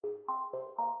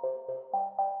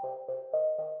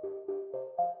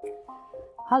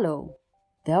Hallo,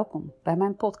 welkom bij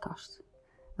mijn podcast.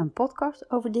 Een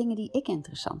podcast over dingen die ik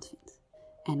interessant vind.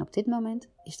 En op dit moment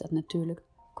is dat natuurlijk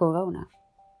corona.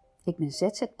 Ik ben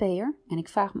ZZP'er en ik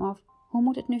vraag me af, hoe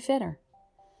moet het nu verder?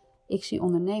 Ik zie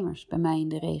ondernemers bij mij in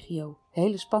de regio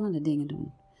hele spannende dingen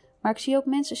doen. Maar ik zie ook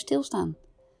mensen stilstaan.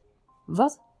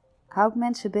 Wat houdt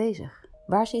mensen bezig?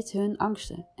 Waar zitten hun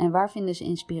angsten en waar vinden ze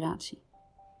inspiratie?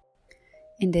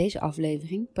 In deze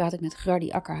aflevering praat ik met Gardy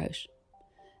Akkerhuis,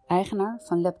 eigenaar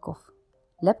van Lepkoff.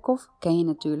 Lepkoff ken je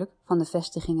natuurlijk van de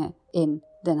vestigingen in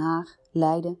Den Haag,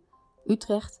 Leiden,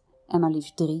 Utrecht en maar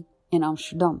liefst 3 in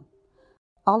Amsterdam.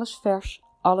 Alles vers,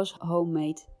 alles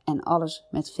homemade en alles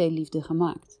met veel liefde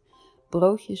gemaakt.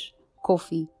 Broodjes,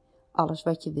 koffie, alles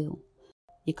wat je wil.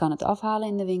 Je kan het afhalen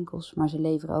in de winkels, maar ze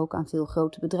leveren ook aan veel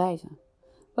grote bedrijven.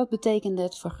 Wat betekende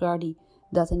het voor Gardy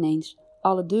dat ineens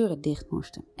alle deuren dicht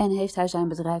moesten? En heeft hij zijn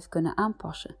bedrijf kunnen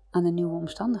aanpassen aan de nieuwe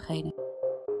omstandigheden?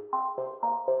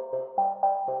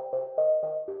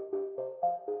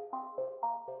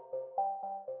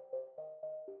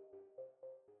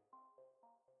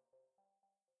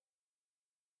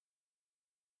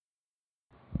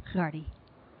 Gardy,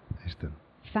 Esther.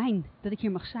 fijn dat ik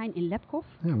hier mag zijn in Lepkoff.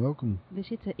 Ja, welkom. We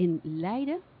zitten in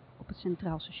Leiden op het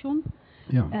Centraal Station.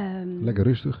 Ja, lekker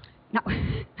rustig. Nou,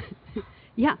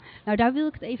 ja, nou daar wil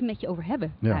ik het even met je over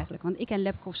hebben eigenlijk. Want ik ken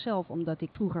Lepkoff zelf omdat ik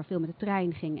vroeger veel met de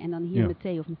trein ging en dan hier mijn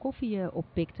thee of mijn koffie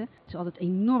oppikte. Het is altijd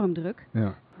enorm druk.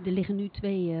 Ja. Er liggen nu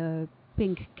 2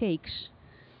 pink cakes,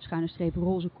 schuine streep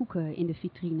roze koeken in de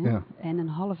vitrine en een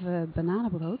halve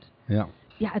bananenbrood. Ja.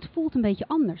 Ja, het voelt een beetje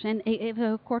anders. En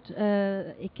even kort,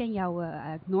 ik ken jou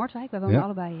uit Noordwijk. Wij wonen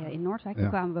allebei in Noordwijk. Toen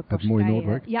kwamen we pas het mooie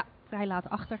Noordwijk. vrij laat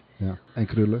achter. Ja, en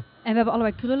krullen. En we hebben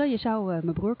allebei krullen. Je zou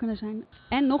mijn broer kunnen zijn.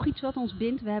 En nog iets wat ons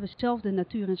bindt. We hebben zelf de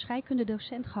natuur- en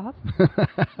scheikundedocent gehad.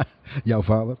 Jouw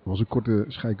vader. Was een korte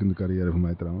scheikundecarrière voor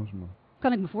mij trouwens. Maar...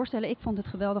 Kan ik me voorstellen. Ik vond het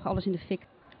geweldig. Alles in de fik.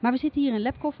 Maar we zitten hier in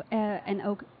Lepkoff. En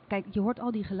ook, kijk, je hoort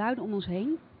al die geluiden om ons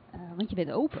heen. Want je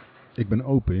bent open. Ik ben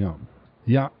open, ja.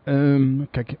 Ja,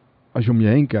 kijk, als je om je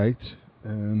heen kijkt.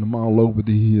 Normaal lopen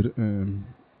er hier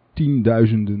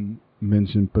tienduizenden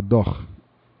mensen per dag.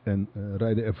 En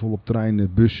rijden er volop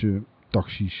treinen, bussen,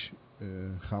 taxis.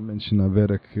 Gaan mensen naar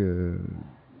werk,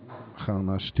 gaan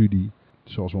naar studie.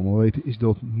 Zoals we allemaal weten is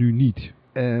dat nu niet.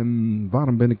 En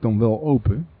waarom ben ik dan wel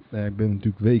open? Ik ben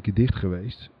natuurlijk weken dicht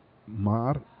geweest.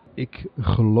 Maar ik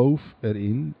geloof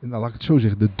erin. En laat ik het zo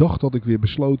zeggen. De dag dat ik weer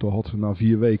besloten had na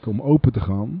 4 weken om open te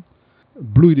gaan.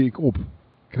 Bloeide ik op.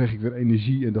 Kreeg ik weer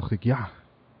energie en dacht ik ja.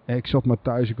 Ik zat maar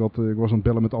thuis. Ik was aan het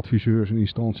bellen met adviseurs en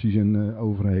instanties en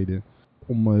overheden.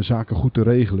 Om zaken goed te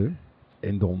regelen.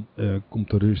 En dan komt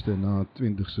de rust en na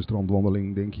de 20e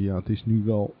strandwandeling denk je ja, het is nu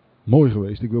wel mooi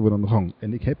geweest. Ik wil weer aan de gang.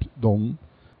 En ik heb dan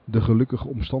de gelukkige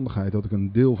omstandigheid dat ik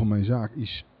een deel van mijn zaak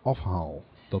is afhaal.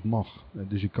 Dat mag.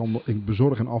 Dus ik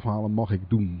bezorgen en afhalen mag ik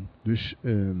doen. Dus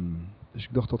ik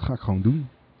dacht dat ga ik gewoon doen.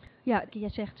 Ja, jij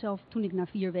zegt zelf, toen ik na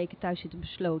 4 weken thuis zitten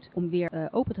besloot om weer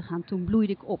open te gaan, toen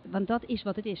bloeide ik op. Want dat is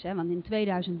wat het is, hè? Want in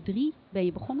 2003 ben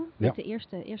je begonnen met de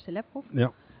eerste Lepkoff.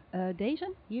 Ja.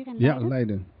 Deze, hier in Leiden? Ja,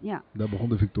 Leiden. Ja. Daar begon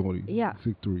de Victory. Ja.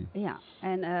 Victory. Ja,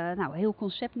 en heel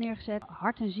concept neergezet,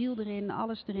 hart en ziel erin,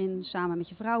 alles erin, samen met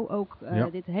je vrouw ook.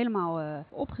 Dit helemaal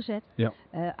opgezet,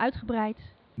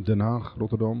 uitgebreid. Den Haag,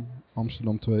 Rotterdam,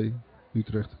 Amsterdam 2,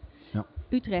 Utrecht. Ja.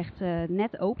 Utrecht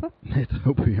net open. Net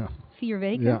open, ja. 4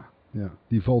 weken. Ja,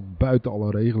 die valt buiten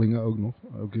alle regelingen ook nog.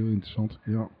 Ook heel interessant.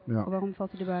 Ja. Waarom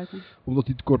valt hij er buiten? Omdat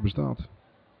hij te kort bestaat.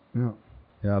 Ja.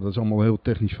 Ja, dat is allemaal een heel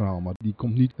technisch verhaal, maar die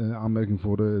komt niet aanmerking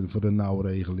voor de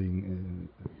nauwregeling.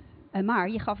 Maar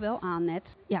je gaf wel aan net,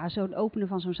 ja, zo'n openen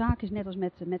van zo'n zaak is net als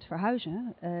met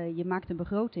verhuizen. Je maakt een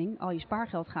begroting, al je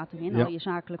spaargeld gaat erin, al je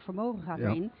zakelijk vermogen gaat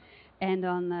erin. En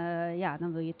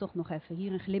dan wil je toch nog even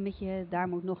hier een glimmetje, daar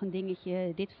moet nog een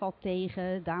dingetje, dit valt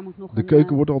tegen, daar moet nog de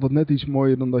keuken wordt altijd net iets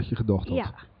mooier dan dat je gedacht had.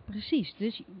 Ja, precies.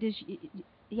 Dus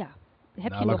ja,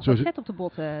 heb je nog wat vet op de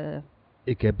botten?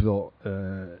 Ik heb wel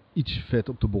iets vet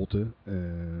op de botten.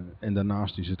 En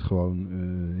daarnaast is het gewoon,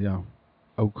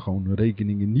 ook gewoon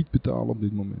rekeningen niet betalen op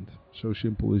dit moment. Zo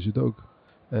simpel is het ook.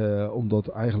 Omdat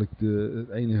eigenlijk het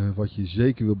enige wat je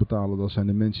zeker wil betalen, dat zijn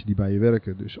de mensen die bij je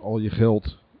werken. Dus al je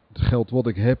geld, het geld wat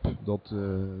ik heb,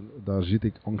 daar zit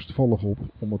ik angstvallig op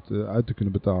om het uit te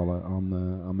kunnen betalen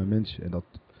aan mijn mensen. En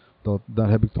daar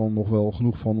heb ik dan nog wel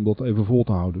genoeg van om dat even vol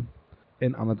te houden.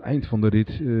 En aan het eind van de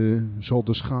rit zal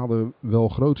de schade wel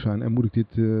groot zijn en moet ik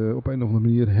dit op een of andere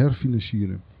manier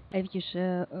herfinancieren. Eventjes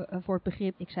voor het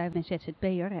begrip, ik zei ik ben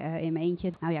ZZP'er in mijn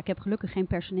eentje. Nou ja, ik heb gelukkig geen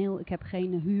personeel, ik heb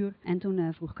geen huur. En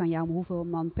toen vroeg ik aan jou, hoeveel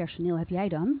man personeel heb jij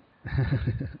dan?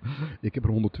 Ik heb er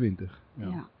 120.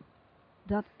 Ja,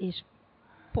 dat is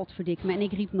potverdik me. En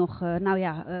ik riep nog,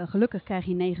 gelukkig krijg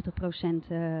je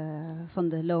 90% van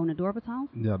de lonen doorbetaald.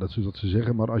 Ja, dat is wat ze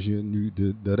zeggen. Maar als je nu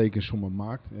de rekensommen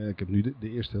maakt. Ik heb nu de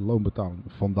eerste loonbetaling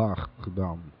vandaag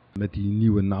gedaan. Met die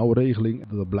nieuwe nauwregeling.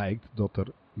 Dat blijkt dat er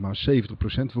maar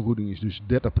 70% vergoeding is. Dus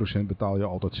 30% betaal je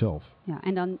altijd zelf. Ja,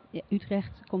 en dan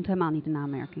Utrecht komt helemaal niet in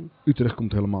aanmerking. Utrecht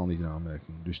komt helemaal niet in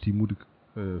aanmerking. Dus die moet ik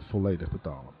volledig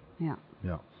betalen. Ja.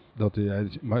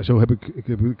 Maar zo heb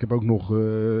ik heb ook nog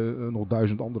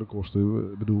 1000 andere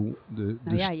kosten. Ik bedoel, de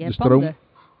stroom, panden.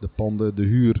 de panden, de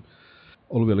huur.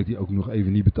 Alhoewel ik die ook nog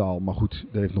even niet betaal. Maar goed,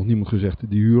 daar heeft nog niemand gezegd,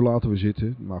 die huur laten we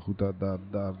zitten. Maar goed,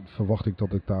 daar verwacht ik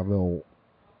dat ik daar wel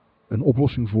een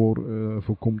oplossing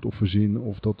voor komt of verzin.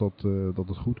 Of dat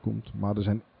het goed komt. Maar er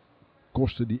zijn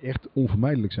kosten die echt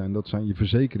onvermijdelijk zijn. Dat zijn je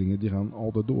verzekeringen, die gaan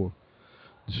altijd door.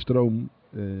 De stroom,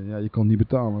 je kan niet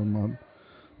betalen, maar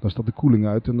dan staat de koeling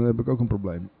uit en dan heb ik ook een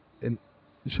probleem. En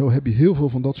zo heb je heel veel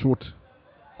van dat soort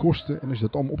kosten. En als je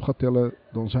dat allemaal op gaat tellen,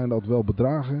 dan zijn dat wel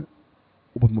bedragen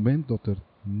op het moment dat er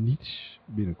niets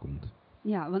binnenkomt.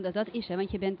 Ja, want dat is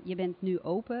want je bent nu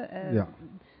open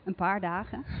een paar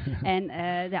dagen. En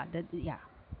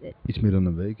iets meer dan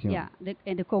een week, ja. Ja,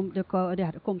 en er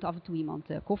komt af en toe iemand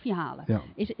koffie halen. Ja.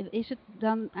 Is het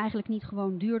dan eigenlijk niet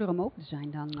gewoon duurder om open te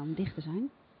zijn dan om dicht te zijn?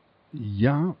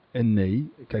 Ja en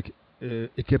nee. Kijk,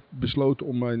 ik heb besloten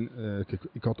om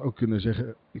ik had ook kunnen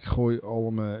zeggen, ik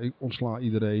ontsla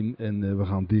iedereen en we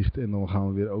gaan dicht en dan gaan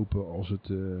we weer open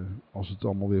als het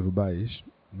allemaal weer voorbij is.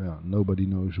 Maar ja, nobody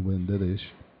knows when that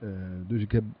is. Dus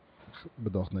ik heb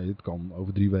bedacht, nee, het kan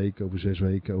over 3 weken, over 6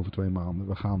 weken, over 2 maanden.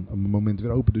 We gaan op een moment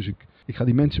weer open, dus ik ga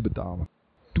die mensen betalen.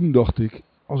 Toen dacht ik,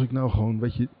 als ik nou gewoon,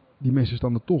 weet je, die mensen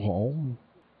staan er toch al.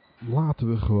 Laten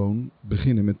we gewoon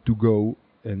beginnen met to go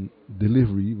en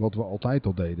delivery, wat we altijd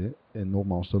al deden. En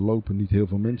nogmaals, er lopen niet heel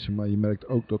veel mensen, maar je merkt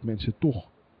ook dat mensen toch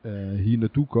hier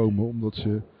naartoe komen, omdat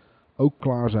ze ook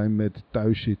klaar zijn met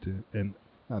thuis zitten. En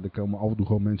er komen af en toe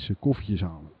gewoon mensen koffietjes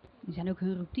halen. Die zijn ook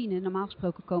hun routine. Normaal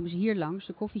gesproken komen ze hier langs,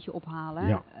 een koffietje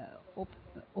ophalen,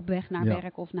 op weg naar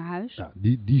werk of naar huis. Ja,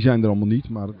 die zijn er allemaal niet,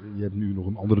 maar je hebt nu nog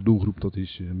een andere doelgroep. Dat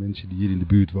is mensen die hier in de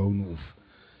buurt wonen of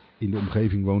in de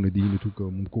omgeving wonen die hier naartoe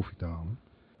komen om koffie te halen.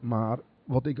 Maar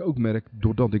wat ik ook merk,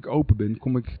 doordat ik open ben,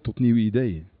 kom ik tot nieuwe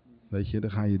ideeën. Weet je,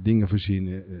 dan ga je dingen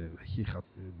verzinnen. Je gaat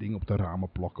dingen op de ramen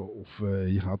plakken of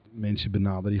je gaat mensen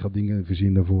benaderen. Je gaat dingen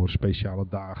verzinnen voor speciale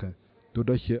dagen.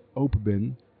 Doordat je open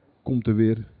bent, komt er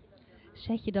weer...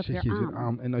 Zet je weer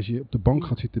aan. En als je op de bank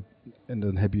gaat zitten en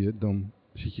dan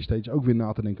zit je steeds ook weer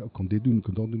na te denken, ik kan dit doen, ik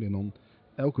kan dat doen. En dan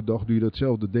elke dag doe je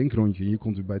datzelfde denkrondje en je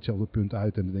komt weer bij hetzelfde punt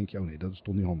uit en dan denk je, oh nee, dat is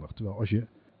toch niet handig. Terwijl als je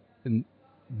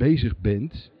bezig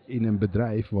bent in een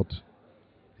bedrijf wat,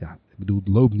 ik bedoel, het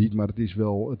loopt niet, maar het is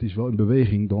wel in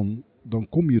beweging, dan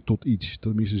kom je tot iets.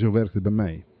 Tenminste, zo werkt het bij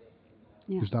mij.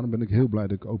 Ja. Dus daarom ben ik heel blij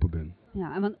dat ik open ben.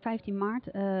 Ja, en want 15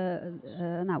 maart,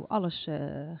 alles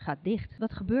gaat dicht.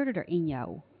 Wat gebeurde er in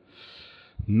jou?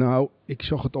 Nou, ik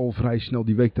zag het al vrij snel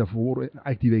die week daarvoor.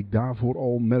 Eigenlijk die week daarvoor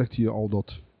al merkte je al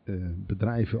dat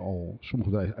sommige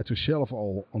bedrijven uit zichzelf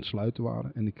al aan het sluiten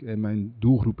waren. En mijn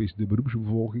doelgroep is de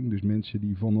beroepsbevolking. Dus mensen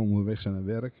die van onderweg zijn naar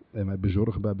werk. En wij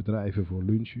bezorgen bij bedrijven voor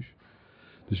lunches.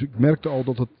 Dus ik merkte al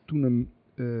dat het toen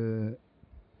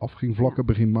afging vlakken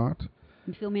begin maart.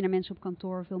 Veel minder mensen op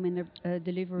kantoor, veel minder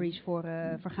deliveries voor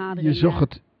vergaderingen. Je zag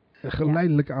het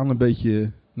geleidelijk aan een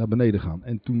beetje naar beneden gaan.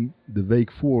 En toen de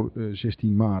week voor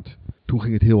 16 maart, toen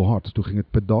ging het heel hard. Toen ging het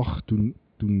per dag.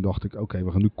 Toen dacht ik, oké,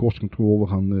 we gaan nu cost control, we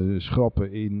gaan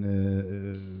schrappen in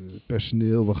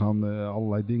personeel, we gaan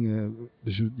allerlei dingen.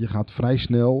 Dus je gaat vrij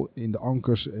snel in de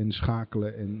ankers en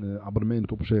schakelen en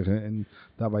abonnementen opzeggen. En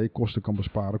daar waar je kosten kan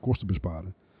besparen, kosten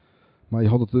besparen. Maar je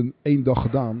had het in 1 dag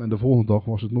gedaan en de volgende dag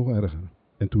was het nog erger.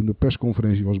 En toen de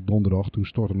persconferentie was op donderdag, toen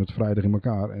stortte het vrijdag in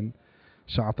elkaar. En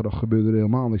zaterdag gebeurde er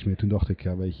helemaal niks meer. Toen dacht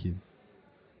ik, weet je,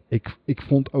 ik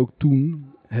vond ook toen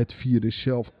het virus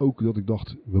zelf ook dat ik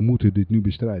dacht, we moeten dit nu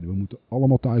bestrijden. We moeten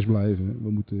allemaal thuis blijven.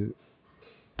 We moeten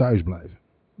thuis blijven.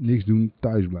 Niks doen,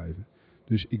 thuis blijven.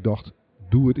 Dus ik dacht,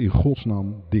 doe het in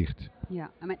godsnaam dicht.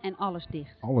 Ja, en alles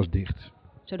dicht. Alles dicht.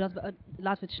 Zodat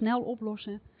laten we het snel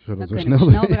oplossen. Zodat we snel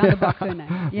weer aan de bak kunnen.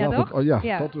 Ja, toch?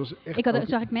 Ja, dat was echt...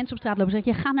 Zag ik mensen op straat lopen en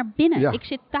zeggen, ga naar binnen. Ja. Ik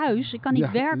zit thuis, ik kan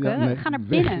niet werken. Ga naar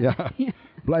binnen. Ja.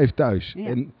 Blijf thuis. Ja.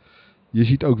 En je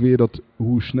ziet ook weer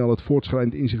hoe snel het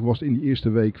voortschrijdend inzicht was in die eerste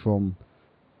week van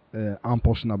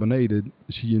aanpassen naar beneden.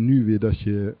 Zie je nu weer dat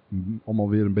je allemaal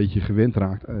weer een beetje gewend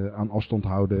raakt aan afstand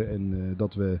houden. En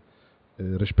dat we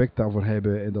respect daarvoor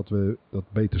hebben en dat we dat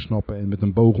beter snappen en met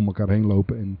een boog om elkaar heen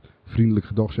lopen en vriendelijk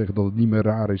gedag zeggen dat het niet meer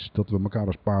raar is dat we elkaar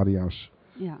als paria's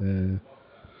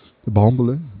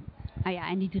behandelen.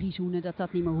 En die 3 zoenen,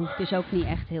 dat niet meer hoeft, is ook niet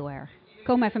echt heel erg.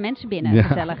 komen even mensen binnen. Ja.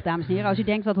 Gezellig, dames en heren. Als u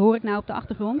denkt, wat hoor ik nou op de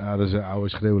achtergrond? Ja, dat is een oude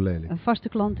schreeuwlelijk. Vaste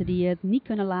klanten die het niet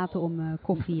kunnen laten om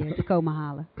koffie te komen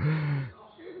halen.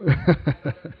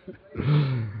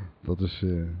 Dat is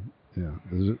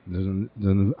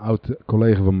een oud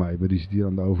collega van mij, maar die zit hier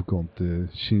aan de overkant.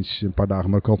 Sinds een paar dagen,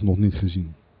 maar ik had hem nog niet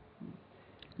gezien.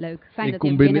 Leuk, fijn dat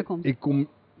je binnenkomt.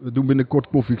 We doen binnenkort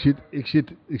koffie. Ik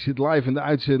zit live in de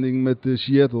uitzending met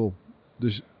Seattle.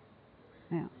 Dus...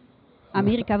 Ja.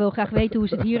 Amerika wil graag weten hoe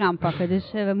ze het hier aanpakken.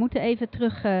 Dus we moeten even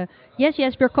terug... yes,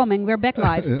 we're coming. We're back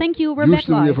live. Thank you, we're back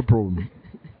live. Houston, we have a problem.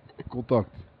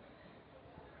 Contact.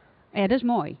 Ja, dat is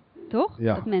mooi. Toch?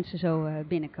 Ja. Dat mensen zo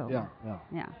binnenkomen.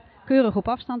 Ja. Keurig op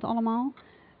afstand allemaal.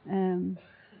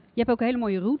 Je hebt ook een hele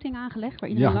mooie routing aangelegd waar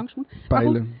iedereen langs moet.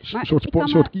 Pijlen. Een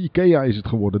soort Ikea is het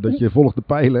geworden. Dat je volgt de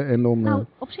pijlen en dan... Nou,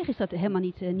 op zich is dat helemaal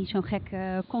niet zo'n gek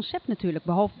concept natuurlijk.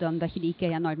 Behalve dan dat je de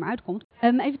Ikea nooit meer uitkomt.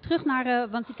 Even terug naar...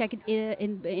 want kijk,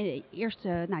 eerst...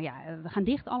 we gaan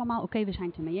dicht allemaal. Oké, we zijn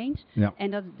het ermee eens. Ja.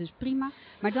 En dat is dus prima.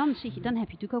 Maar dan heb je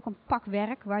natuurlijk ook een pak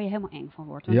werk waar je helemaal eng van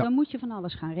wordt. Want dan moet je van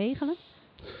alles gaan regelen.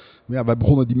 Ja, wij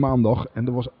begonnen die maandag en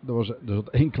er zat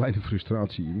één kleine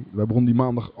frustratie in. Wij begonnen die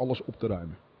maandag alles op te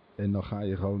ruimen. En dan ga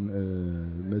je gewoon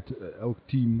met elk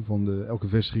team van elke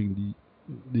vestiging,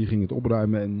 die ging het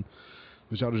opruimen. En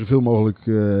we zouden zoveel mogelijk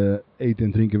eten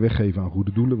en drinken weggeven aan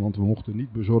goede doelen. Want we mochten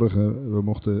niet bezorgen, we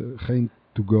mochten geen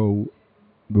to-go,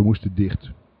 we moesten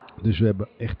dicht. Dus we hebben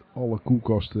echt alle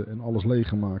koelkasten en alles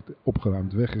leeggemaakt,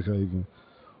 opgeruimd, weggegeven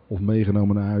of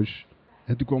meegenomen naar huis.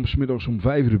 En toen kwam 's middags om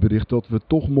 5 uur bericht dat we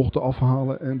toch mochten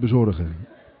afhalen en bezorgen.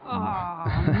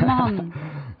 Oh, man.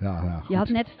 Ja, je had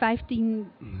net 15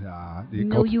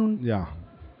 miljoen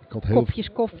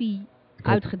kopjes koffie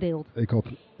uitgedeeld. Ik had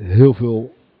heel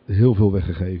veel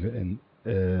weggegeven.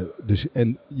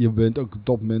 En je bent ook op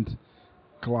dat moment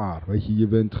klaar. Weet je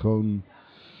bent gewoon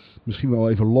misschien wel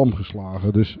even lam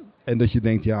geslagen. Dus, en dat je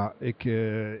denkt,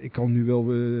 ik kan nu wel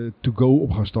to-go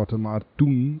op gaan starten. Maar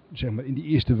toen, zeg maar in die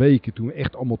eerste weken, toen we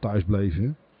echt allemaal thuis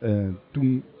bleven...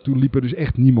 Toen liep er dus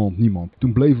echt niemand.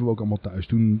 Toen bleven we ook allemaal thuis.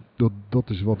 Dat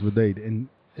is wat we deden.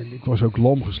 En ik was ook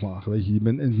lam geslagen. Weet je.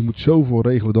 Je moet zoveel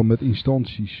regelen dan met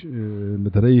instanties,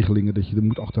 met regelingen. Dat je er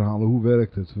moet achterhalen hoe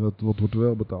werkt het. Wat wordt er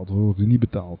wel betaald, wat wordt er niet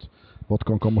betaald. Wat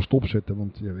kan ik allemaal stopzetten.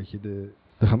 Want weet je,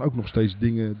 er gaan ook nog steeds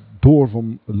dingen door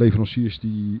van leveranciers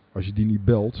als je die niet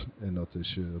belt. En dat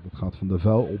gaat van de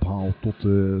vuilophaal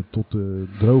tot de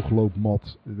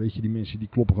droogloopmat. Weet je, die mensen die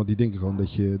kloppen gewoon, die denken gewoon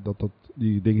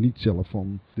die denken niet zelf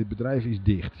van, dit bedrijf is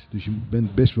dicht. Dus je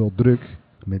bent best wel druk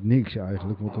met niks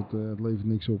eigenlijk, want het levert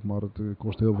niks op, maar het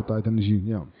kost heel veel tijd en energie.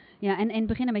 Ja, en in het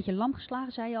begin een beetje lam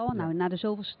geslagen, zei je al. Ja. Nou, na de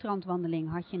zoveelste strandwandeling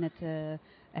had je het...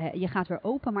 je gaat weer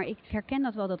open, maar ik herken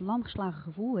dat wel, dat lamgeslagen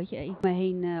gevoel. Weet je, ik me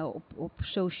heen op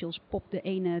socials pop de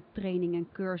ene training en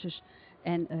cursus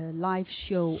en live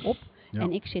show op. Ja.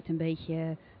 En ik zit een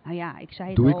beetje, ik zei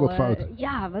het Doe al. Ik wat fout?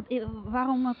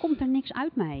 Waarom komt er niks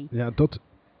uit mij? Ja,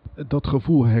 dat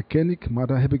gevoel herken ik, maar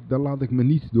daar laat ik me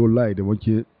niet door leiden. Want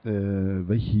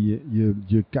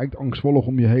je kijkt angstvallig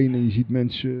om je heen en je ziet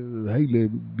mensen hele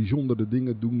bijzondere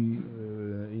dingen doen.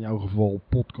 In jouw geval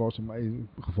podcast, in mijn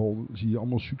geval zie je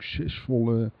allemaal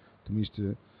succesvolle,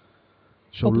 tenminste...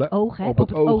 Op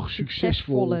het oog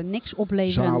succesvolle, niks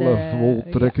opleverende... Zalen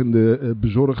voltrekkende,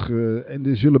 bezorgen. En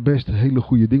er zullen best hele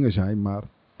goede dingen zijn, maar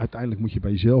uiteindelijk moet je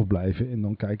bij jezelf blijven en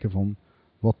dan kijken van...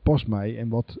 Wat past mij en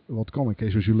wat kan ik?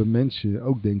 En zo zullen mensen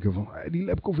ook denken van... die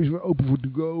Labcoff is weer open voor to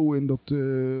go en dat...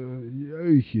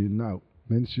 jeetje, nou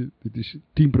mensen, dit is 10%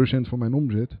 van mijn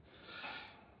omzet.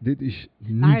 Dit is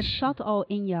niets. Maar het zat al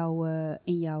in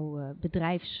jouw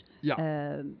bedrijfs...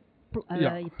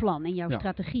 plan, in jouw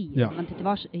strategie. Ja.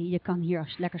 Want je kan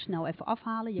hier lekker snel even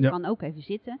afhalen. Je kan ook even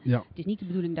zitten. Ja. Het is niet de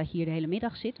bedoeling dat je hier de hele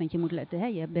middag zit. Want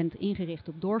je bent ingericht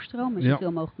op doorstroom. Met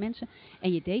zoveel mogelijk mensen.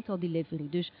 En je deed al delivery.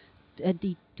 Dus...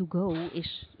 die to-go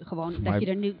is gewoon dat je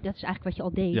er nu, dat is eigenlijk wat je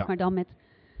al deed, maar dan met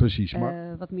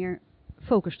wat meer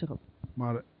focus erop.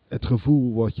 Maar het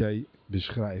gevoel wat jij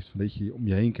beschrijft, dat je om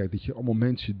je heen kijkt, dat je allemaal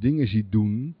mensen dingen ziet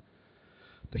doen,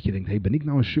 dat je denkt, ben ik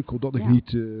nou een sukkel dat ik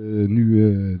niet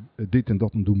nu dit en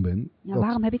dat aan het doen ben? Ja,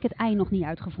 waarom heb ik het ei nog niet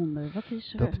uitgevonden?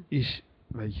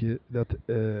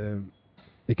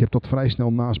 Ik heb dat vrij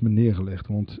snel naast me neergelegd,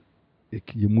 want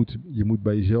je moet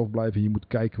bij jezelf blijven en je moet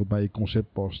kijken wat bij je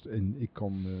concept past. En ik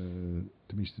kan,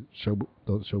 tenminste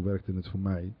zo werkte het voor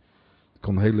mij. Ik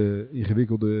kan hele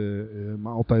ingewikkelde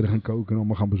maaltijden gaan koken en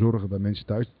allemaal gaan bezorgen bij mensen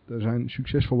thuis. Er zijn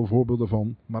succesvolle voorbeelden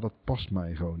van, maar dat past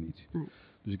mij gewoon niet. Nee.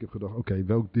 Dus ik heb gedacht, oké,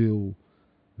 welk deel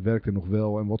werkt er nog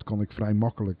wel en wat kan ik vrij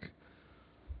makkelijk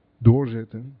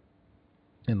doorzetten.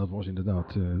 En dat was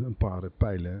inderdaad een paar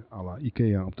pijlen à la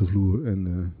Ikea op de vloer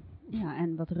en Ja,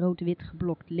 en wat rood-wit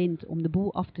geblokt lint om de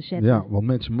boel af te zetten. Ja, want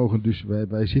mensen mogen dus,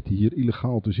 wij zitten hier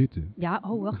illegaal te zitten. Ja,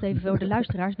 wacht even voor de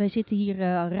luisteraars. Wij zitten hier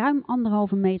ruim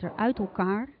 1,5 meter uit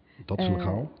elkaar. Dat is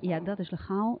legaal. Ja, dat is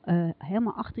legaal.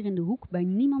 Helemaal achter in de hoek, bij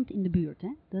niemand in de buurt.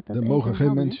 Hè? Er mogen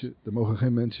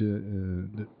geen mensen,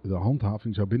 de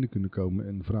handhaving zou binnen kunnen komen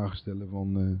en vragen stellen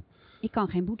van... Ik kan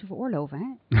geen boete veroorloven,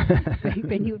 hè? Ik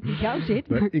weet niet hoe het met jou zit.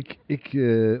 Maar...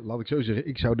 laat ik zo zeggen,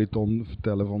 ik zou dit dan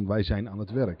vertellen van wij zijn aan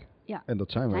het werk. Ja, en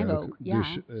dat zijn wij ook. Ja,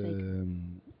 dus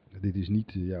dit is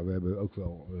niet, we hebben ook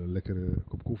wel lekkere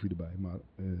kop koffie erbij, maar...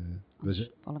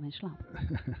 we vallen we in slaap.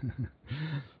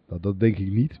 dat denk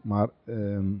ik niet, maar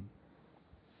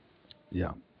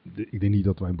ik denk niet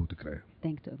dat wij een boete krijgen.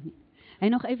 Denk het ook niet. En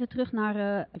nog even terug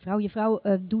naar je vrouw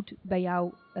doet bij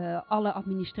jou alle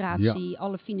administratie,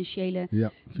 alle financiële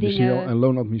financieel dingen. En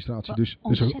loonadministratie. Dus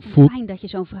ontzettend fijn dat je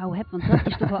zo'n vrouw hebt, want dat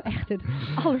is toch wel echt het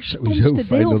allerstomste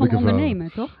deel van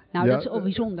ondernemen, toch? Nou, dat is al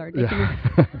bijzonder dat je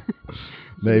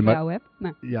een vrouw hebt.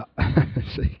 Maar. Ja,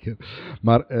 zeker.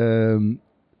 Maar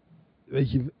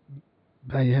weet je,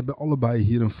 wij hebben allebei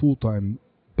hier een fulltime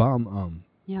baan aan.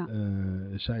 Ja.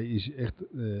 Zij is echt,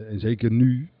 en zeker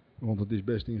nu... Want het is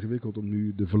best ingewikkeld om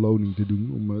nu de verloning te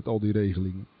doen, met al die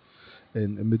regelingen.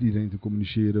 En met iedereen te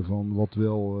communiceren van wat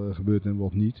wel gebeurt en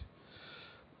wat niet.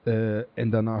 En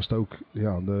daarnaast ook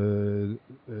de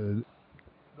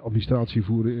administratie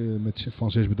voeren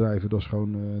van 6 bedrijven,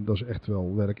 dat is echt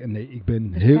wel werk. En nee, ik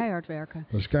ben heel... keihard werken.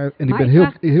 Dat is keihard. En maar ik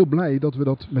ben heel blij dat we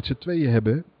dat met z'n tweeën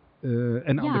hebben.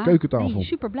 En aan de keukentafel. Ja,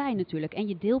 super blij natuurlijk. En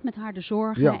je deelt met haar de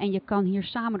zorgen en je kan hier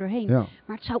samen doorheen. Ja.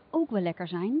 Maar het zou ook wel lekker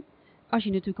zijn... Als je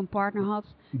natuurlijk een partner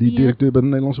had... Die directeur bij de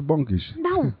Nederlandse bank is.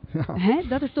 Nou,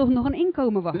 dat er toch nog een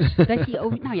inkomen was. Dat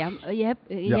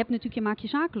je maakt je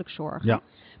zakelijk zorgen. Ja.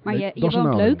 Maar je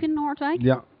woont leuk in Noordwijk.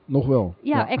 Ja, nog wel.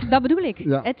 Ja. Dat bedoel ik.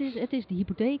 Ja. Het is de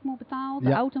hypotheek moet betaald,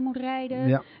 de auto moet rijden.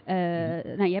 Ja.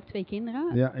 Je hebt 2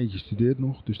 kinderen. Ja, eentje studeert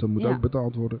nog, dus dat moet ook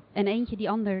betaald worden. En eentje, die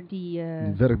ander, die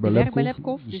werkt bij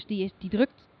Lepkov. Dus die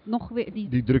drukt... nog weer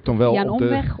die drukt dan wel op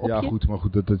omweg op je. Goed, maar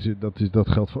goed, dat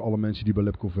geldt voor alle mensen die bij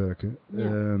Lepkov werken.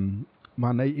 Ja.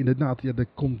 Maar nee, inderdaad, dat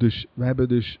komt dus, we hebben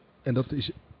dus, en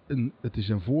het is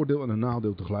een voordeel en een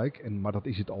nadeel tegelijk, maar dat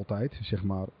is het altijd, zeg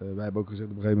maar. Wij hebben ook gezegd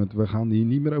op een gegeven moment, we gaan hier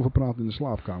niet meer over praten in de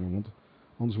slaapkamer, want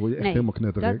anders word je echt helemaal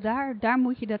knettergek. Daar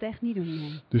moet je dat echt niet doen.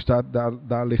 Nee. Dus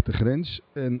daar ligt de grens,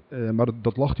 maar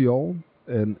dat lag hij al.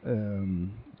 En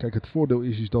kijk, het voordeel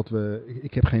is dat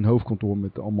ik heb geen hoofdkantoor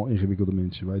met allemaal ingewikkelde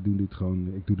mensen. Wij doen dit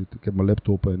gewoon, ik heb mijn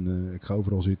laptop en ik ga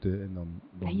overal zitten. En dan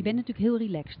ja, je bent natuurlijk heel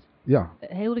relaxed. Ja.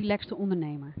 Heel relaxed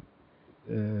ondernemer.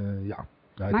 Ja.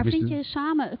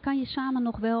 Maar kan je samen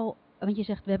nog wel, want je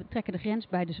zegt we trekken de grens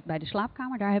bij de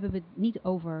slaapkamer. Daar hebben we het niet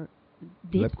over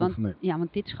dit. Laptop, nee. Ja,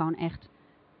 want dit is gewoon echt,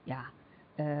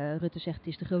 Rutte zegt het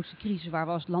is de grootste crisis waar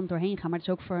we als land doorheen gaan. Maar het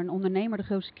is ook voor een ondernemer de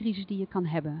grootste crisis die je kan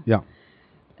hebben. Ja.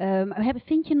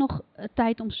 Vind je nog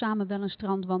tijd om samen wel een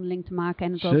strandwandeling te maken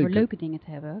en het over leuke dingen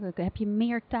te hebben? Heb je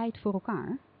meer tijd voor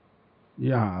elkaar?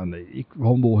 Ja, nee, ik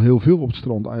wandel heel veel op het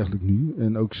strand eigenlijk nu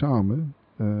en ook samen.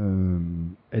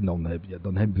 En dan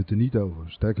hebben we het er niet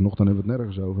over. Sterker nog, dan hebben we het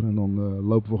nergens over. En dan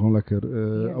lopen we gewoon lekker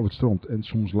op het strand. En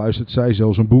soms luistert zij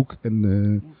zelfs een boek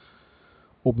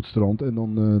op het strand. En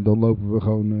dan lopen we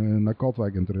gewoon naar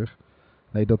Katwijk en terug.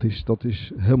 Nee, dat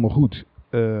is helemaal goed.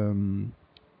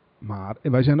 Maar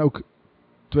wij zijn ook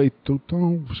 2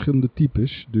 totaal verschillende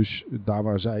types. Dus daar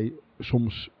waar zij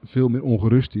soms veel meer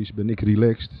ongerust is, ben ik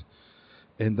relaxed.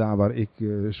 En daar waar ik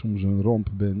soms een ramp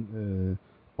ben,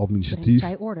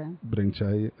 administratief, brengt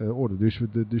zij orde.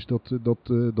 Dus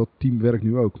dat team werkt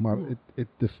nu ook. Maar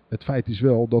het feit is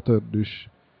wel dat er dus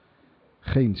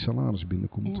geen salaris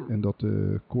binnenkomt. Ja. En dat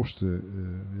de kosten,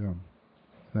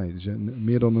 er zijn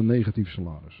meer dan een negatief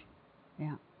salaris.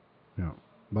 Ja. Ja.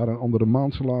 Waar een andere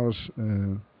maandsalaris,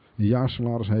 een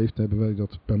jaarsalaris heeft, hebben wij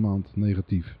dat per maand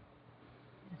negatief.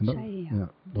 Dat zei je,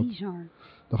 bizar.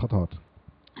 Dat gaat hard.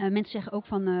 Mensen zeggen ook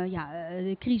van,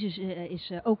 de crisis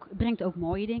brengt ook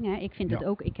mooie dingen. Hè. Ik vind het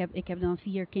ook, ik heb dan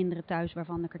 4 kinderen thuis,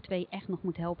 waarvan ik er 2 echt nog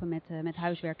moet helpen met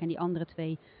huiswerk. En die andere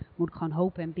 2 moet ik gewoon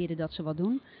hopen en bidden dat ze wat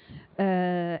doen.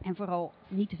 En vooral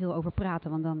niet te veel over praten,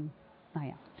 want dan...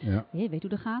 je weet hoe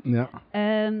dat gaat. Ja.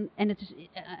 En het is,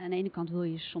 aan de ene kant wil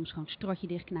je soms gewoon een strotje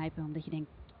dichtknijpen, omdat je denkt...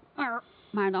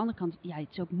 Maar aan de andere kant, het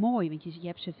is ook mooi, want je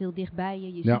hebt ze veel dichtbij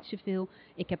je, je ziet ze veel.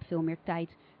 Ik heb veel meer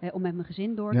tijd om met mijn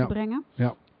gezin door te brengen.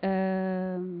 Ja.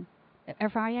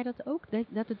 Ervaar jij dat ook?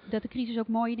 Dat de crisis ook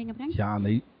mooie dingen brengt? Ja,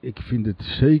 nee, ik vind het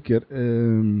zeker.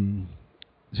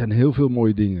 Er zijn heel veel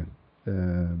mooie dingen.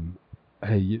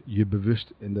 Je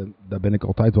bewust, en daar ben ik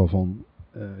altijd wel van...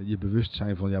 je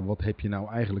bewustzijn van, wat heb je nou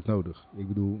eigenlijk nodig? Ik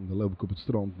bedoel, dan loop ik op het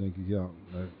strand en denk ik,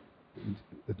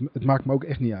 Het maakt me ook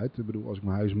echt niet uit. Ik bedoel, als ik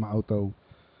mijn huis en mijn auto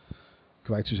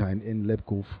kwijt zou zijn in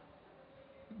Lepkov.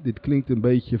 Dit klinkt een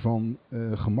beetje van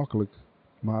gemakkelijk,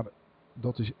 maar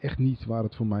dat is echt niet waar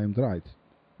het voor mij om draait.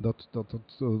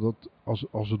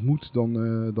 Als het moet,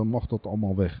 dan mag dat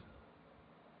allemaal weg.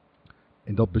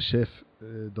 En dat besef,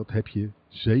 dat heb je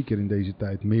zeker in deze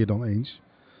tijd meer dan eens.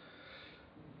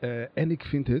 En ik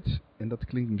vind het, en dat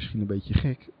klinkt misschien een beetje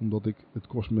gek, omdat het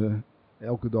kost me,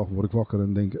 elke dag word ik wakker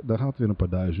en denk, daar gaat weer een paar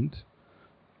duizend.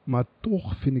 Maar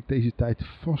toch vind ik deze tijd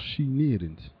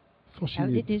fascinerend.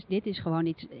 Dit is gewoon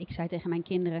iets, ik zei tegen mijn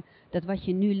kinderen, dat wat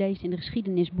je nu leest in de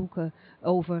geschiedenisboeken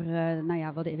over,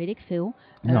 wat weet ik veel,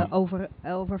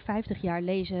 over 50 jaar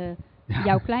lezen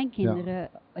jouw kleinkinderen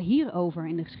hierover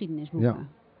in de geschiedenisboeken.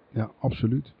 Ja,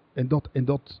 absoluut. En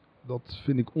dat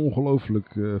vind ik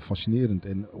ongelooflijk fascinerend.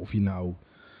 En of je nou,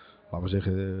 laten we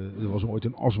zeggen, er was ooit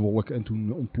een aswolk en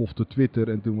toen ontplofte Twitter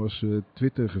en toen was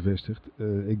Twitter gevestigd.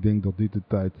 Ik denk dat dit het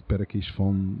tijdperk is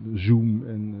van Zoom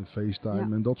en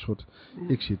FaceTime en dat soort. Ja.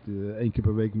 Ik zit 1 keer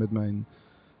per week met mijn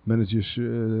managers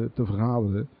te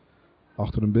vergaderen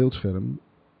achter een beeldscherm.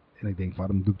 En ik denk,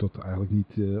 waarom doe ik dat eigenlijk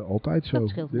niet altijd zo? Dat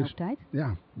scheelt ook tijd.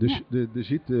 Ja, dus er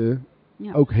zitten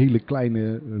ook hele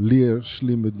kleine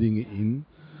leerslimme dingen in.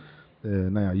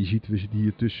 Je ziet, we zitten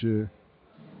hier tussen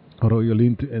rode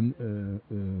linten en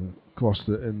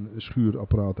kwasten en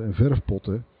schuurapparaten en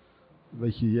verfpotten.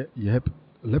 Weet je hebt,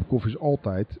 Lepkov is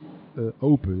altijd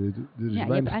open. Je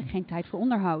hebt eigenlijk geen tijd voor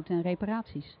onderhoud en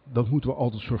reparaties. Dat moeten we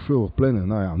altijd zorgvuldig plannen.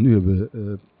 Nou ja, nu hebben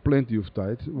we plenty of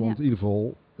tijd. Want in ieder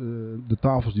geval, de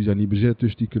tafels die zijn niet bezet,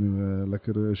 dus die kunnen we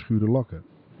lekker schuren lakken.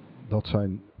 Dat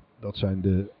zijn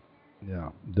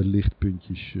de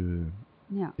lichtpuntjes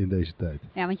in deze tijd.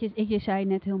 Ja, want je zei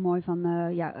net heel mooi van,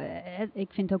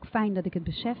 ik vind het ook fijn dat ik het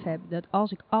besef heb dat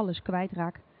als ik alles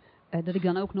kwijtraak, dat ik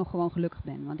dan ook nog gewoon gelukkig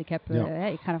ben. Want ik ga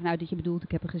ervan uit dat je bedoelt,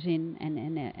 ik heb een gezin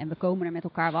en we komen er met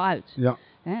elkaar wel uit. Ja.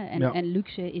 En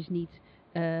luxe is niet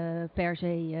per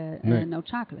se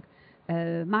noodzakelijk.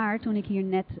 Maar toen ik hier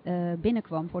net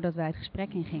binnenkwam, voordat wij het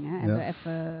gesprek ingingen, en we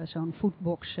even zo'n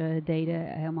foodbox deden,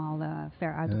 helemaal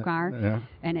ver uit elkaar.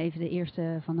 En even de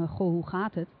eerste van, hoe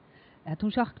gaat het?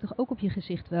 Toen zag ik toch ook op je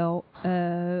gezicht wel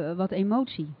wat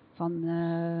emotie. Van,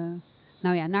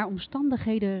 naar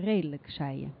omstandigheden redelijk,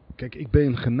 zei je. Kijk, ik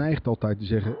ben geneigd altijd te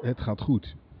zeggen, het gaat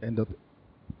goed.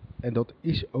 En dat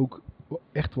is ook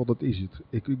echt wat het is.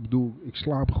 Ik bedoel, ik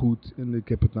slaap goed en ik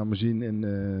heb het naar mijn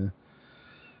zin.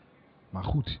 Maar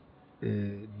goed,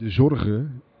 de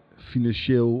zorgen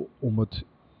financieel om het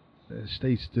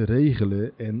steeds te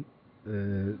regelen en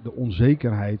de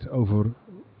onzekerheid over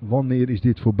wanneer is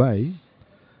dit voorbij.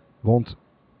 Want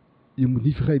je moet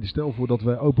niet vergeten, stel voor dat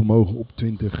wij open mogen op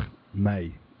 20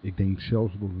 mei. Ik denk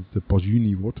zelfs dat het pas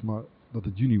juni wordt, maar dat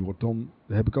het juni wordt, dan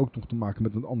heb ik ook nog te maken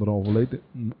met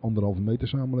een 1,5 meter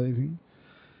samenleving.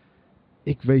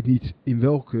 Ik weet niet in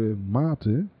welke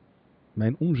mate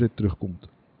mijn omzet terugkomt.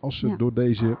 Als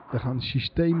er gaan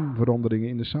systeemveranderingen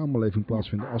in de samenleving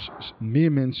plaatsvinden. Als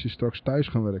meer mensen straks thuis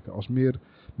gaan werken. Als meer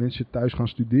mensen thuis gaan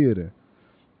studeren.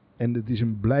 En het is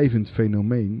een blijvend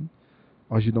fenomeen.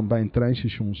 Als je dan bij een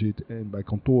treinstation zit en bij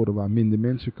kantoren waar minder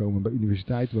mensen komen. Bij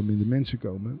universiteiten waar minder mensen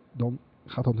komen. Dan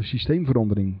gaat dat een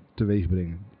systeemverandering teweeg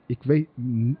brengen.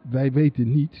 Wij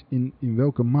weten niet in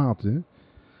welke mate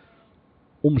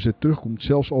omzet terugkomt.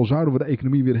 Zelfs al zouden we de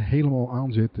economie weer helemaal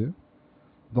aanzetten.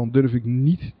 Dan durf ik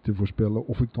niet te voorspellen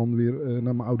of ik dan weer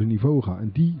naar mijn oude niveau ga. En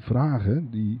die vragen,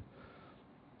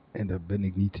 en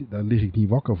daar lig ik niet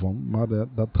wakker van, maar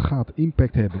dat gaat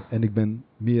impact hebben. En ik ben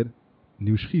meer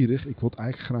nieuwsgierig. Ik wil het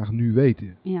eigenlijk graag nu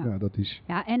weten. Ja, dat is.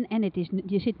 Ja, en het is,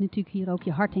 je zit natuurlijk hier ook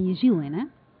je hart en je ziel in, hè?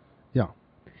 Ja.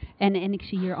 En ik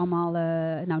zie hier allemaal,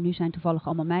 nu zijn toevallig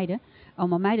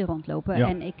allemaal meiden rondlopen. Ja.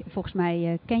 En volgens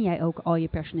mij ken jij ook al je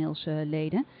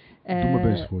personeelsleden. Doe mijn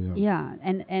best voor, ja.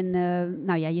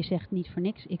 Ja, je zegt niet voor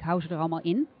niks, ik hou ze er allemaal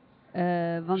in.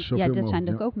 Want dat zijn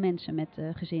natuurlijk ook mensen met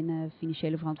gezinnen,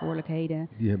 financiële verantwoordelijkheden.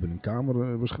 Die hebben een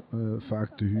kamer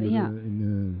vaak te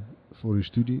huren voor hun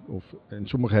studie. En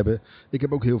sommigen hebben, ik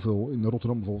heb ook heel veel in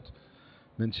Rotterdam bijvoorbeeld,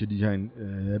 mensen die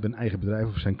hebben een eigen bedrijf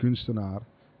of zijn kunstenaar.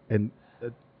 En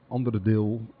het andere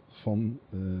deel van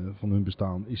hun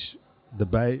bestaan is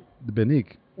daarbij, daar ben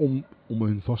ik, om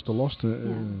hun vaste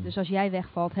lasten. Dus als jij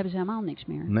wegvalt, hebben ze helemaal niks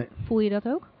meer. Nee. Voel je dat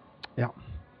ook? Ja,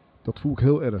 dat voel ik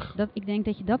heel erg. Ik denk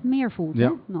dat je dat meer voelt, hè?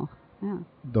 Nog. Ja.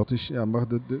 Dat is, maar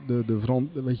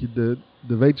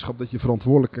de wetenschap dat je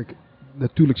verantwoordelijk... Kijk,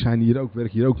 natuurlijk werken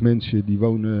hier ook mensen die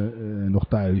wonen nog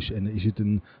thuis en er zit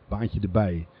een baantje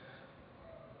erbij.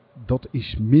 Dat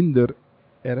is minder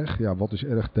erg, wat is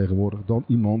erg tegenwoordig, dan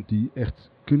iemand die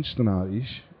echt kunstenaar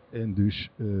is en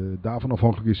dus daarvan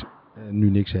afhankelijk is nu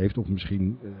niks heeft of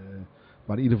misschien...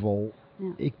 maar in ieder geval,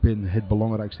 ik ben het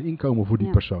belangrijkste inkomen voor die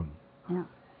persoon. Ja.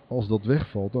 Als dat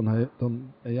wegvalt, dan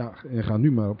en ga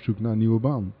nu maar op zoek naar een nieuwe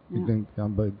baan. Ja. Ik denk,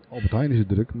 bij Albert Heijn is het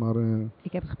druk, maar...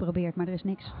 Ik heb het geprobeerd, maar er is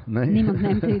niks. Nee. Niemand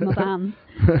neemt iemand aan.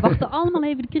 We wachten allemaal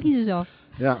even de crisis af.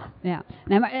 Ja.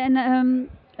 Nee, maar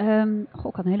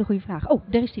ik had een hele goede vraag. Oh,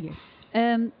 daar is die weer.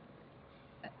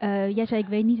 Jij zei, ik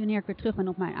weet niet wanneer ik weer terug ben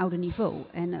op mijn oude niveau.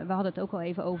 En we hadden het ook al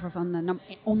even over van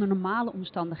onder normale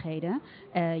omstandigheden.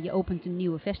 Je opent een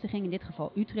nieuwe vestiging, in dit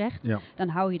geval Utrecht. Ja. Dan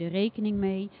hou je er rekening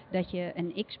mee dat je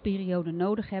een x-periode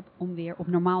nodig hebt om weer op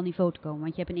normaal niveau te komen.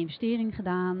 Want je hebt een investering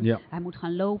gedaan, hij moet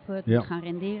gaan lopen, het moet gaan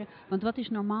renderen. Want wat is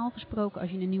normaal gesproken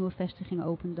als je een nieuwe vestiging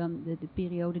opent dan de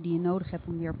periode die je nodig hebt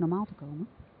om weer op normaal te komen?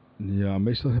 Ja,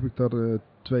 meestal heb ik daar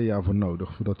 2 jaar voor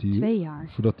nodig. 2 jaar?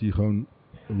 Voordat die gewoon...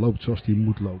 loopt zoals die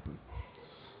moet lopen.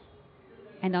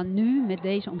 En dan nu met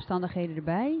deze omstandigheden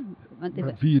erbij?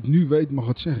 Want wie het nu weet mag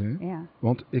het zeggen. Ja.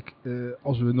 Want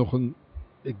als we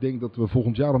ik denk dat we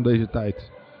volgend jaar om deze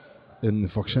tijd een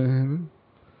vaccin hebben.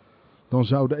 Dan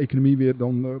zou de economie weer,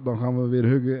 dan gaan we weer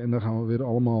huggen en dan gaan we weer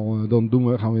allemaal,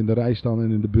 gaan we in de rij staan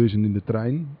en in de bus en in de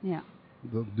trein. Ja.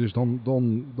 Dus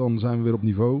dan zijn we weer op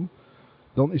niveau.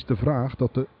 Dan is de vraag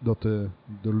dat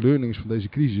de learnings van deze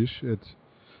crisis,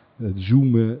 het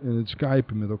zoomen en het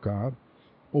skypen met elkaar,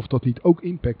 of dat niet ook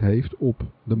impact heeft op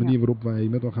de manier waarop wij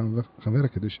met elkaar gaan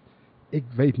werken. Dus ik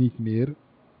weet niet meer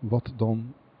wat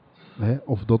dan,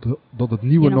 of dat het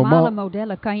nieuwe normale normaal...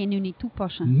 modellen kan je nu niet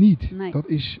toepassen. Niet. Nee. Dat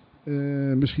is,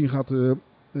 misschien gaat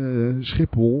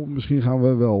Schiphol, misschien gaan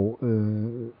we wel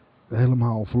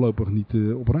helemaal voorlopig niet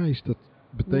op reis. Dat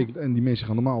betekent, en die mensen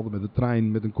gaan normaal met de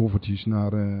trein, met hun koffertjes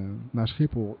naar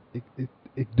Schiphol.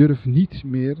 Ik durf niet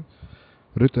meer...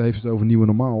 Rutte heeft het over nieuwe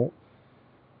normaal.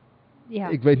 Ja,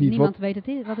 ik weet niet niemand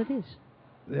weet wat het is.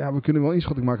 Ja, we kunnen wel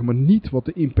inschatting maken, maar niet wat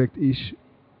de impact is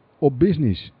op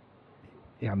business.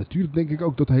 Ja, natuurlijk denk ik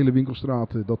ook dat de hele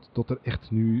winkelstraat, dat er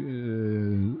echt nu,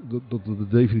 dat de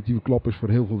definitieve klap is voor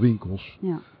heel veel winkels.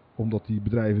 Ja. Omdat die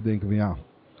bedrijven denken van ja,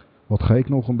 wat ga ik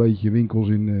nog een beetje winkels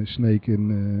in Sneek en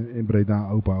in Breda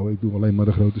openhouden. Ik doe alleen maar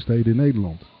de grote steden in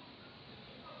Nederland.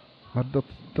 Maar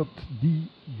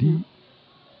die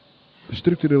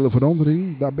structurele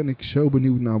verandering, daar ben ik zo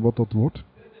benieuwd naar wat dat wordt.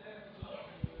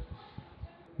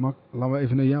 Maar laten we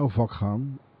even naar jouw vak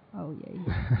gaan. Oh jee.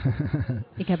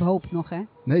 Ik heb hoop nog, hè?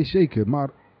 Nee, zeker. Maar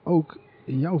ook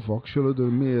in jouw vak zal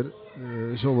er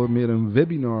meer een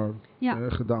webinar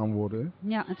gedaan worden.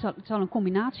 Ja, het zal een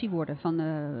combinatie worden van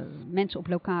mensen op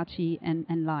locatie en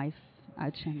live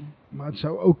uitzenden. Maar het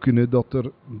zou ook kunnen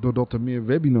dat doordat er meer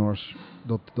webinars,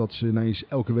 dat ze ineens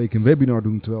elke week een webinar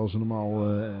doen, terwijl ze normaal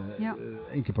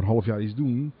 1 keer per half jaar iets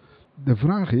doen. De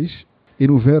vraag is, in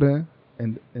hoeverre,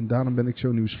 en daarom ben ik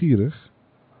zo nieuwsgierig,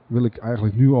 wil ik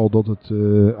eigenlijk nu al dat het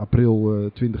april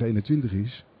 2021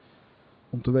 is,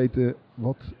 om te weten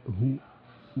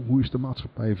hoe is de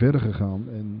maatschappij verder gegaan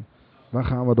en waar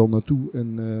gaan we dan naartoe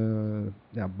en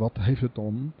wat heeft het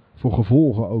dan voor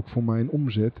gevolgen ook voor mijn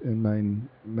omzet en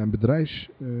mijn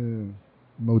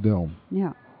bedrijfsmodel.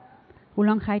 Ja. Hoe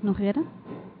lang ga je het nog redden?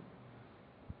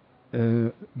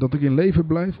 Dat ik in leven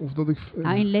blijf of dat ik...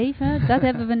 in leven, dat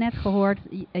hebben we net gehoord.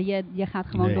 Je gaat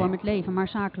gewoon door met leven, maar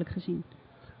zakelijk gezien.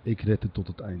 Ik red het tot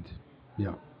het eind.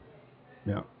 Ja.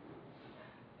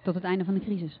 Tot het einde van de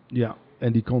crisis? Ja,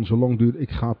 en die kan zo lang duren.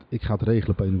 Ik ga het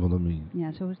regelen op een of andere manier.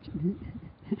 Ja, zo is het.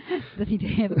 Dat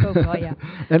idee heb ik ook wel, ja.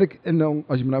 En dan,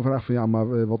 als je me nou vraagt van ja,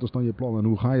 maar wat is dan je plan en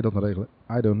hoe ga je dat dan regelen?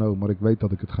 I don't know, maar ik weet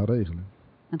dat ik het ga regelen.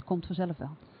 En het komt vanzelf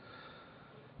wel?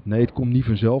 Nee, het komt niet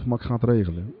vanzelf, maar ik ga het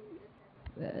regelen.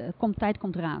 Tijd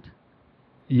komt raad.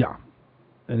 Ja,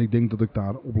 en ik denk dat ik daar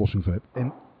een oplossing voor heb.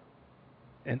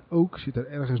 En ook zit er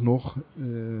ergens nog,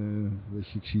 weet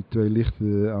je, ik zie 2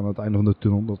 lichten aan het einde van de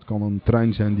tunnel. Dat kan een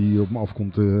trein zijn die op me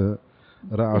afkomt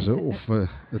razen of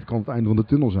het kan het einde van de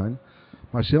tunnel zijn.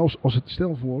 Maar zelfs als het,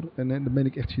 stel voor, en dan ben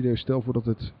ik echt serieus, stel voor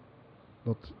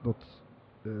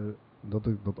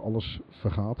dat alles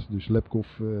vergaat. Dus Lepkov,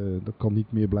 dat kan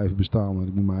niet meer blijven bestaan.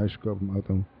 Ik moet mijn huis verkopen, mijn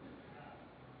auto.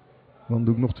 Dan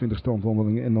doe ik nog 20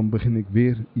 strandwandelingen en dan begin ik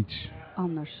weer iets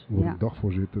anders. Word ik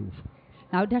dagvoorzitter of...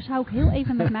 Nou, daar zou ik heel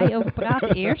even met mij over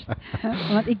praten eerst.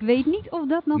 Want ik weet niet of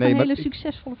dat nog een hele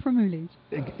succesvolle formule is.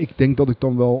 Ik denk dat ik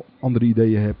dan wel andere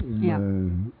ideeën heb om...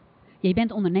 Je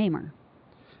bent ondernemer.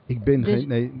 Ik ben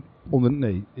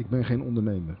ik ben geen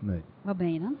ondernemer, nee. Wat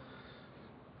ben je dan?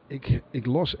 Ik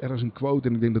las ergens een quote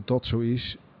en ik denk dat dat zo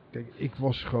is. Kijk, ik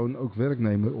was gewoon ook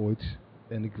werknemer ooit.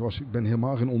 En ik ben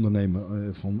helemaal geen ondernemer.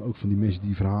 Ook van die mensen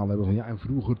die verhalen hebben van ja, en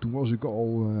vroeger toen was ik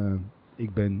al...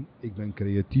 Ik ben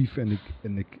creatief en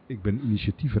ik ben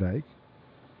initiatiefrijk.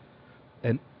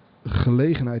 En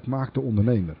gelegenheid maakt de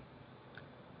ondernemer.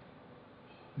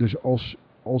 Dus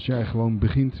als jij gewoon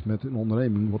begint met een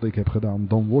onderneming, wat ik heb gedaan,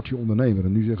 dan word je ondernemer.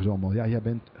 En nu zeggen ze allemaal, ja, jij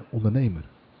bent ondernemer.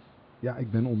 Ja,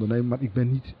 ik ben ondernemer, maar ik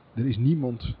ben niet, er is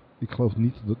niemand, ik geloof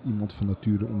niet dat iemand van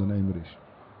nature ondernemer is.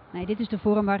 Nee, dit is de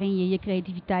vorm waarin je je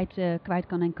creativiteit kwijt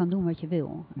kan en kan doen wat je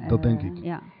wil. Dat denk ik.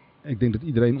 Ja. Ik denk dat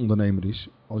iedereen ondernemer is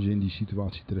als je in die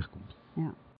situatie terechtkomt.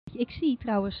 Ja. Ik zie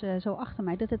trouwens zo achter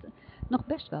mij dat het nog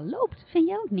best wel loopt. Vind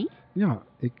jij ook niet? Ja,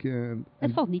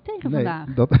 Het valt niet tegen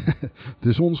vandaag.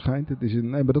 De zon schijnt.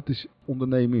 Maar dat is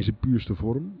ondernemen in zijn puurste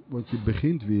vorm. Want je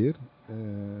begint weer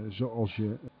zoals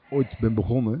je ooit bent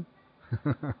begonnen.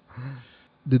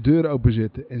 De deur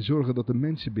openzetten en zorgen dat de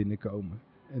mensen binnenkomen.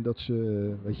 En dat ze,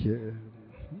 weet je,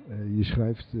 je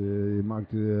schrijft, je maakt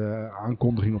de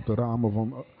aankondiging op de ramen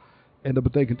van. En dat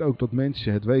betekent ook dat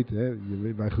mensen het weten. Hè.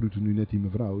 Wij groeten nu net die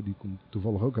mevrouw, die komt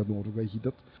toevallig ook uit Noordelijk. Weet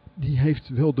je, die heeft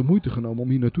wel de moeite genomen om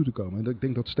hier naartoe te komen. En ik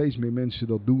denk dat steeds meer mensen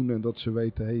dat doen en dat ze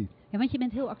weten, hey. Ja, want je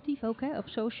bent heel actief ook hè, op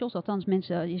socials. Althans,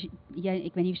 mensen,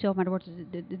 ik weet niet zelf, maar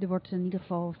er wordt in ieder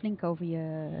geval flink over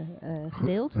je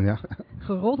gedeeld. Ja.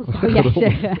 Gerold, dat zou jij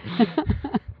zeggen.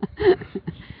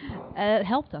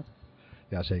 Helpt dat?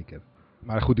 Jazeker.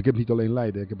 Maar goed, ik heb niet alleen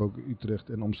Leiden, ik heb ook Utrecht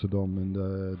en Amsterdam. En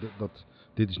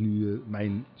dit is nu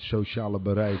mijn sociale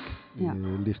bereik. Ja.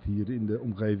 Ligt hier in de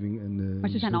omgeving. Maar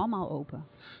ze zijn allemaal open?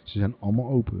 Ze zijn allemaal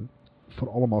open. Voor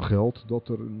allemaal geldt dat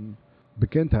er een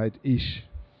bekendheid is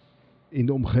in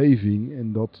de omgeving.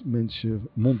 En dat mensen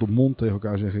mond op mond tegen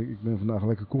elkaar zeggen, ik ben vandaag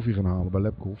lekker koffie gaan halen bij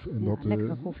Lepkoff. En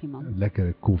lekkere koffie, man.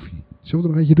 Lekkere koffie. Zullen we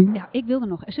er nog eentje doen? Ja, ik wil er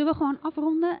nog. Zullen we gewoon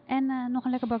afronden en nog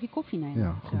een lekker bakje koffie nemen?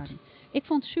 Ja, goed. Ik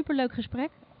vond het een superleuk gesprek.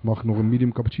 Mag ik nog een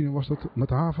medium cappuccino? Was dat met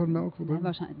havermelk?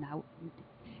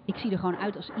 Ik zie er gewoon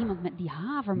uit als iemand met die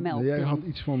havermelk. Nee, jij had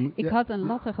iets van. Ik had een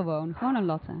latte gewoon een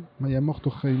latte. Maar jij mag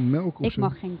toch geen melk of ik zo?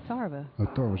 Mag geen tarwe.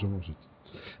 Oh, tarwe, zo was het.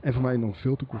 En voor mij nog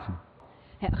filterkoffie.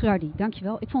 Gerardi,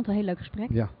 dankjewel. Ik vond het een heel leuk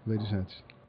gesprek. Ja, wederzijds.